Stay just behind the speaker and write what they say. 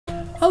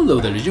Hello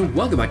there, Legion.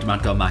 Welcome back to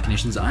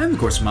MadgodMachinations. I am, of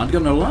course,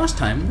 Madgod. Now, last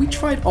time we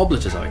tried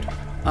Oblitus out,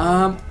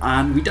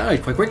 and we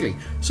died quite quickly.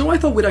 So I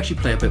thought we'd actually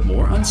play a bit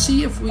more and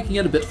see if we can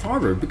get a bit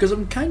farther, because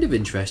I'm kind of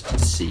interested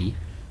to see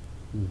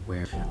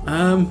where,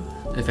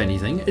 if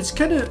anything. It's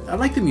kind of, I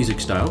like the music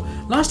style.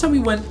 Last time we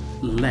went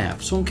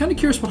left, so I'm kind of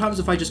curious what happens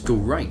if I just go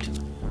right.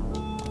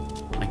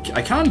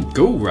 I can't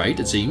go right,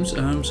 it seems,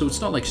 so it's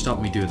not like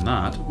stopping me doing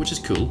that, which is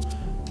cool.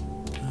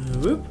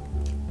 Whoop.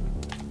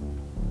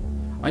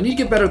 I need to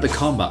get better at the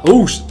combat.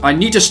 Oh, I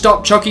need to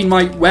stop chucking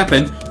my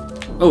weapon.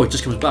 Oh, it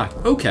just comes back.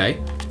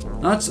 Okay,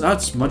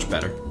 that's much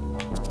better,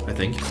 I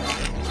think.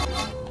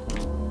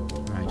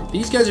 Right,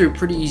 these guys are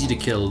pretty easy to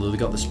kill, though they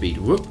got the speed.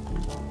 Whoop.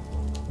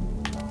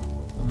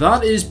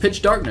 That is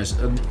pitch darkness.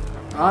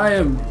 I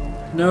am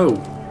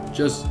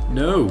just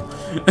no.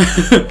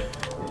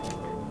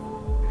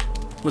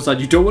 What's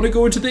that? You don't want to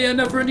go into the end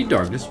after any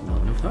darkness?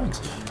 Well, no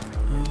thanks.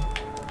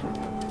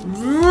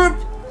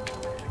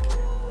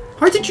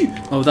 How did you?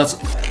 Oh, that's.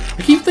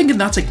 I keep thinking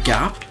that's a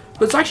gap,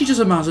 but it's actually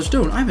just a massive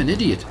stone. I'm an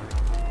idiot.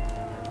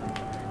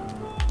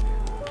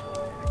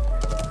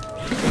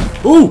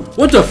 Oh,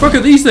 what the fuck are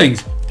these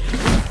things?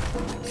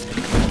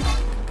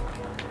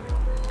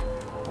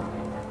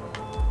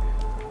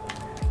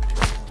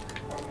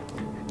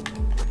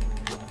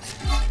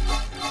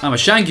 I'm a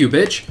shank you,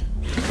 bitch.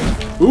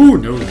 Ooh,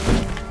 no.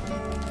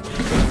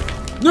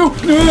 No,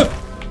 no.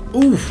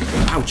 Ooh,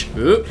 ouch.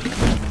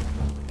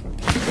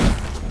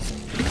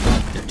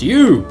 Death to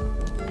you,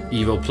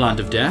 evil plant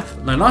of death.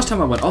 Now, last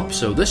time I went up,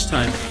 so this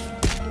time.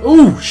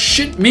 Oh,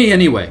 shit me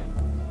anyway.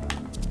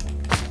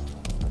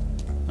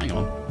 Hang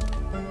on.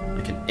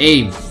 I can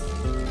aim.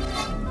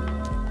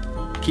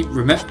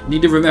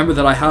 Need to remember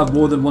that I have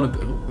more than one of.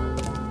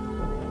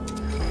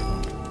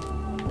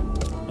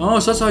 Oh,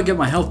 so that's how I get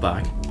my health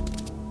back.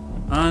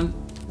 And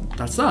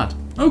that's that.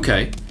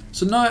 Okay.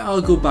 So now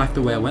I'll go back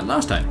the way I went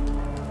last time.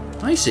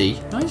 I see.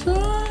 Nice.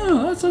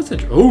 Oh, that's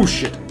interesting. Oh,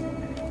 shit.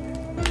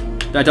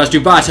 That does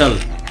do battle.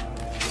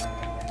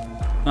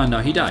 Oh, no,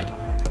 he died.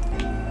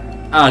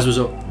 As was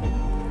up.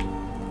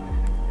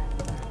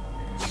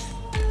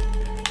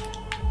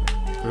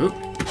 Oh.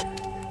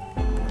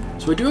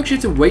 So I do actually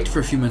have to wait for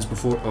a few minutes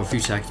before, or a few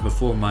seconds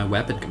before my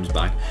weapon comes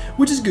back,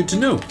 which is good to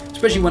know,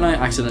 especially when I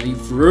accidentally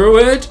threw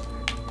it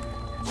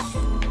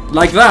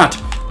like that.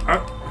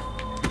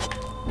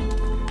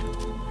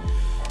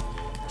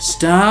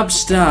 Stab,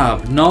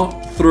 stab,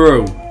 not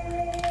throw.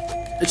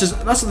 It's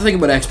just, that's the thing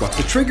about Xbox.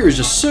 The trigger is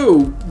just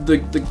so the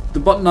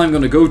button I'm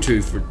going to go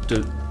to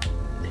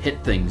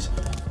hit things.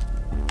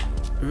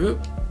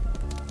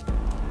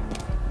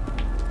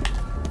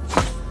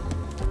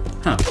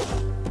 Huh.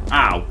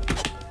 Ow.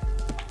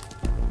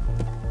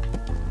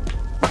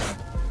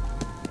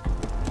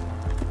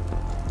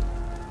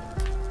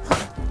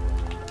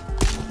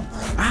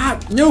 Ah,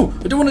 no,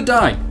 I don't want to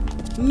die.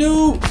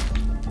 No.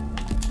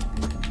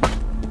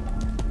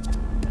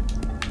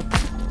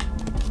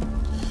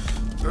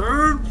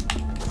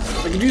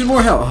 I can use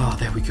more help. Oh,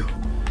 there we go.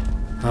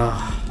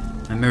 Ah,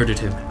 I murdered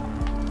him.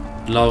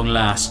 At long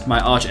last, my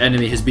arch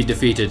enemy has been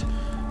defeated.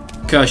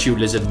 Curse you,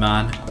 lizard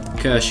man.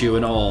 Curse you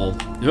and all.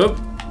 Nope.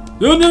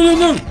 No, no, no,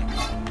 no.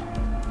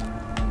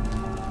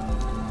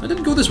 I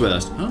didn't go this way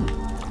last. Oh.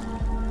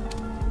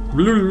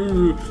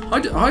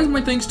 How is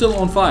my thing still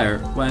on fire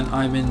when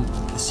I'm in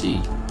the sea?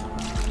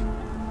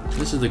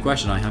 This is the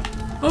question I have.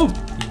 Oh!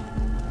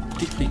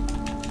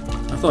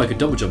 I thought I could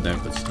double jump there,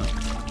 but it's not.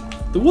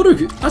 The water,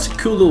 that's a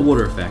cool little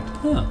water effect.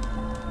 Huh.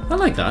 I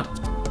like that.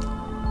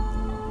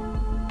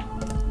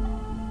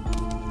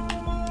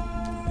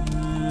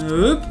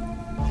 Up.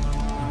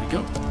 There we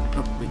go.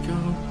 Up we go.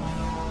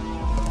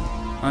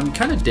 I'm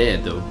kind of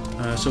dead though,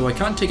 so I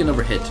can't take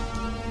another hit.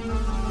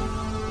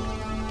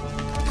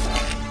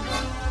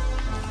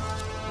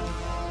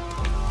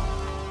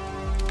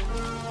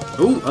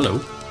 Oh, hello.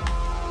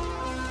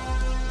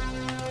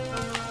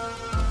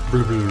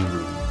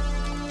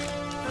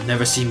 You'll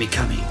never see me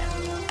coming.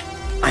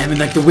 I am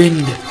like the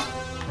wind.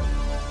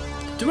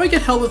 Do I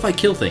get help if I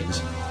kill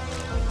things?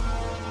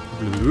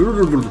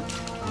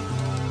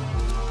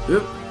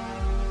 Yep.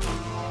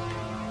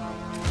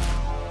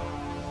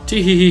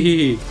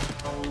 Tee. I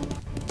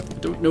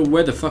don't know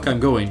where the fuck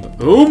I'm going, but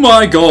oh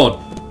my god!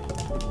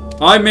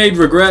 I made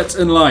regrets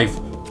in life.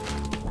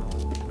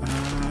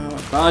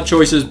 Bad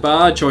choices,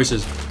 bad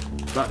choices.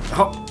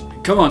 Oh,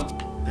 come on.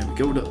 There we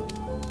go.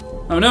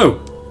 Oh no.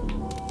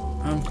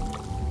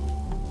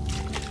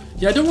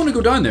 Yeah, I don't want to go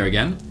down there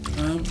again,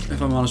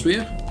 if I'm honest with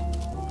you.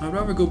 I'd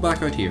rather go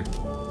back out here.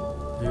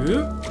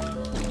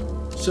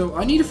 So,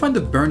 I need to find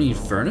the burning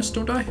furnace,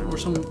 don't I? Or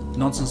some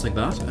nonsense like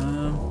that.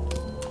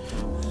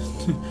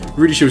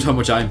 Really shows how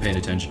much I'm paying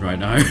attention right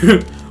now.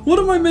 What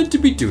am I meant to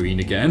be doing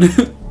again? I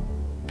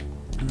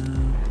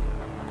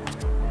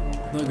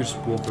could just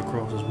walk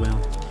across as well.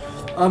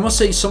 I must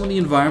say, some of the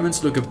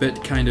environments look a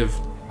bit kind of...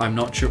 I'm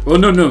not sure... Oh,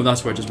 no, no,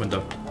 that's where I just went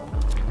up.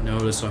 No,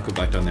 let's not go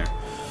back down there.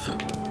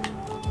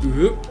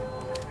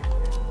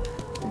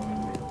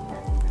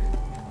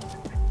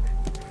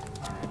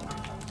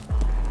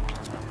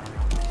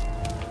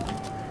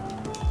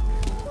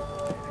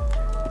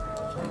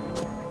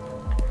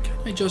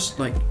 I just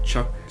like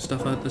chuck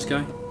stuff at this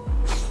guy?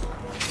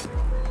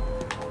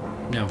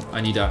 No,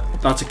 I need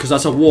that. That's because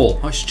that's a wall.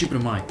 How stupid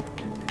am I?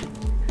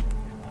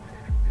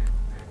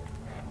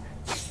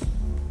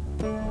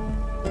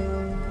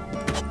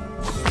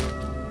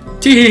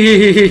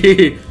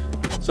 Tee.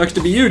 Sucks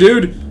to be you,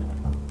 dude.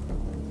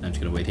 I'm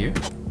just gonna wait here.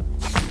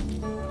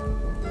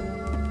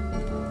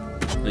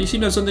 You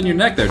seem to have something in your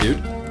neck there,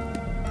 dude.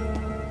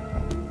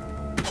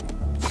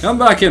 Come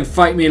back and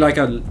fight me like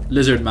a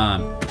lizard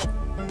man.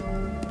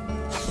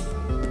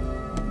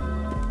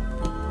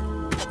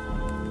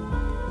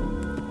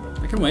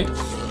 I can wait.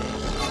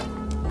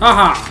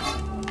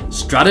 Haha!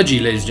 Strategy,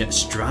 ladies and gentlemen.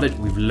 Strategy.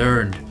 We've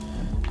learned.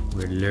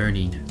 We're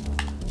learning.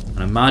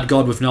 And a mad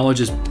god with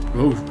knowledge is.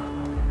 Oh.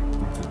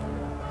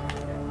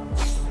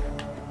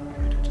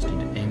 I just need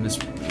to aim this.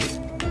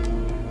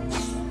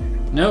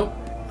 No.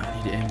 I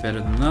need to aim better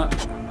than that.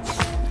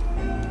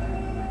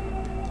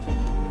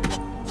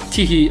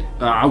 Teehee.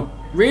 Ow.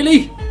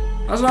 Really?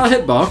 That's not a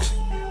hitbox.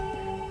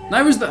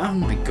 Now is the. Oh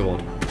my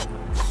god.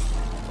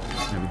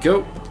 There we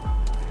go.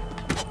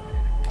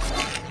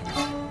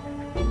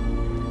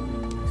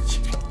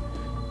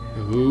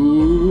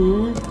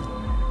 Ooh.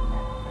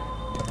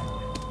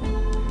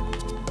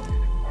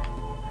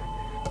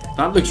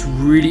 That looks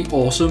really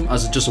awesome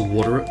as just a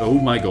water. Oh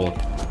my god.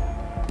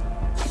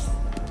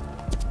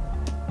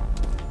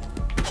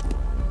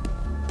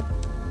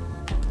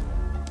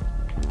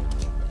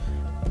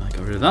 I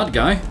got rid of that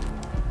guy.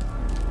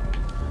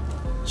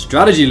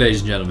 Strategy,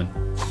 ladies and gentlemen.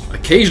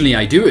 Occasionally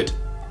I do it.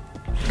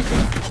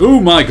 Oh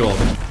my god.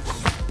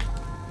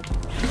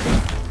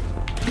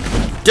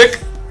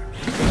 Dick!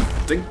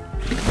 Dick.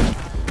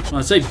 Well,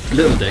 I'd say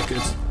little dick.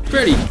 It's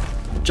pretty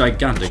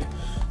gigantic.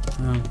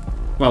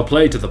 Well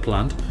played to the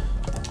plant.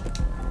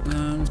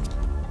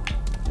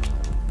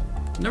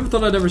 Never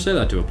thought I'd ever say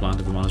that to a plant,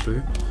 if I'm honest with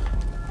you.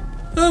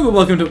 Oh, but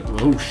welcome to.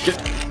 Oh shit!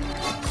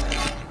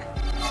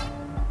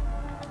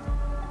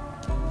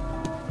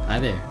 Hi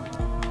there.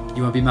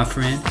 You wanna be my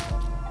friend?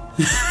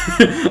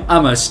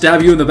 I'ma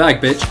stab you in the back,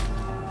 bitch.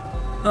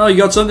 Oh, you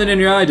got something in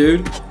your eye,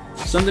 dude.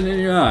 Something in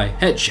your eye.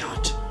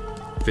 Headshot.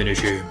 Finish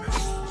him.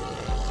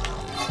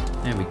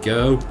 There we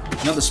go.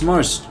 Not the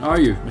smartest, are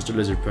you, Mr.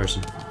 Lizard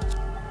person?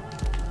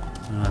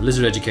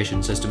 Lizard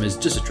education system is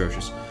just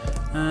atrocious.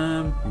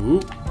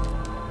 Whoop.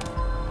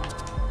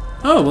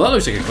 Oh, well that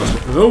looks like a cluster.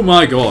 Oh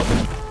my god.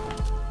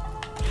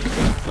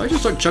 Did I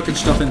just start chucking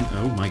stuff in?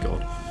 Oh my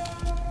god.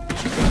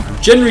 I'm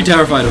genuinely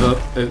terrified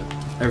about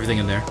everything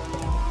in there.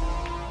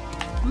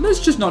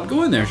 Let's just not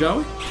go in there, shall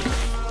we?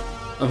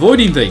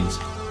 Avoiding things.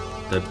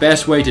 The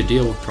best way to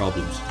deal with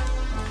problems.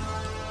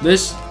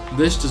 This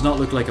does not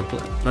look like a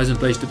pleasant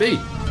place to be.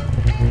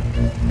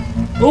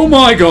 Oh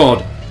my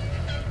god!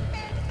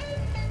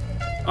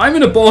 I'm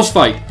in a boss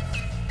fight.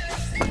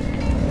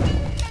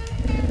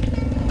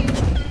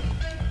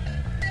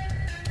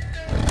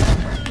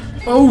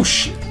 Oh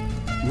shit.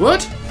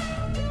 What?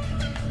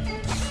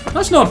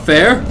 That's not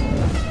fair.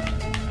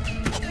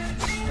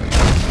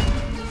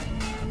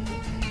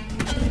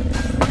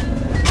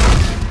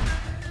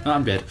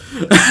 I'm dead.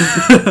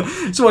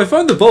 So I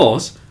found the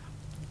boss.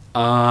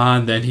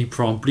 And then he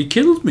promptly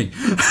killed me.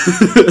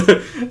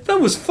 That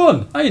was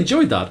fun. I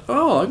enjoyed that.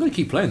 Oh, I'm going to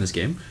keep playing this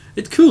game.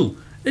 It's cool.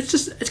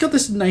 It's got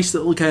this nice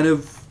little kind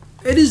of.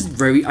 It is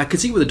very. I could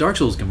see with the Dark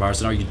Souls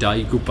comparison. Or you die,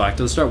 you go back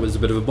to the start, where there's a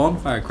bit of a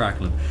bonfire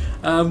crackling.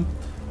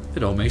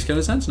 It all makes kind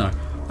of sense now.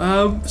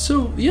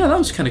 So yeah, that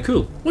was kind of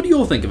cool. What do you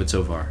all think of it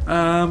so far?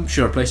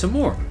 Should I play some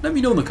more? Let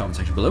me know in the comment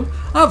section below.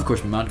 I've of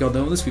course been Madgod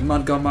though, and this has been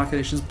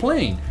MadgodMachinations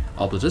playing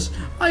Oblitus.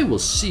 I will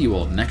see you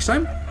all next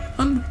time,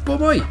 and bye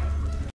bye.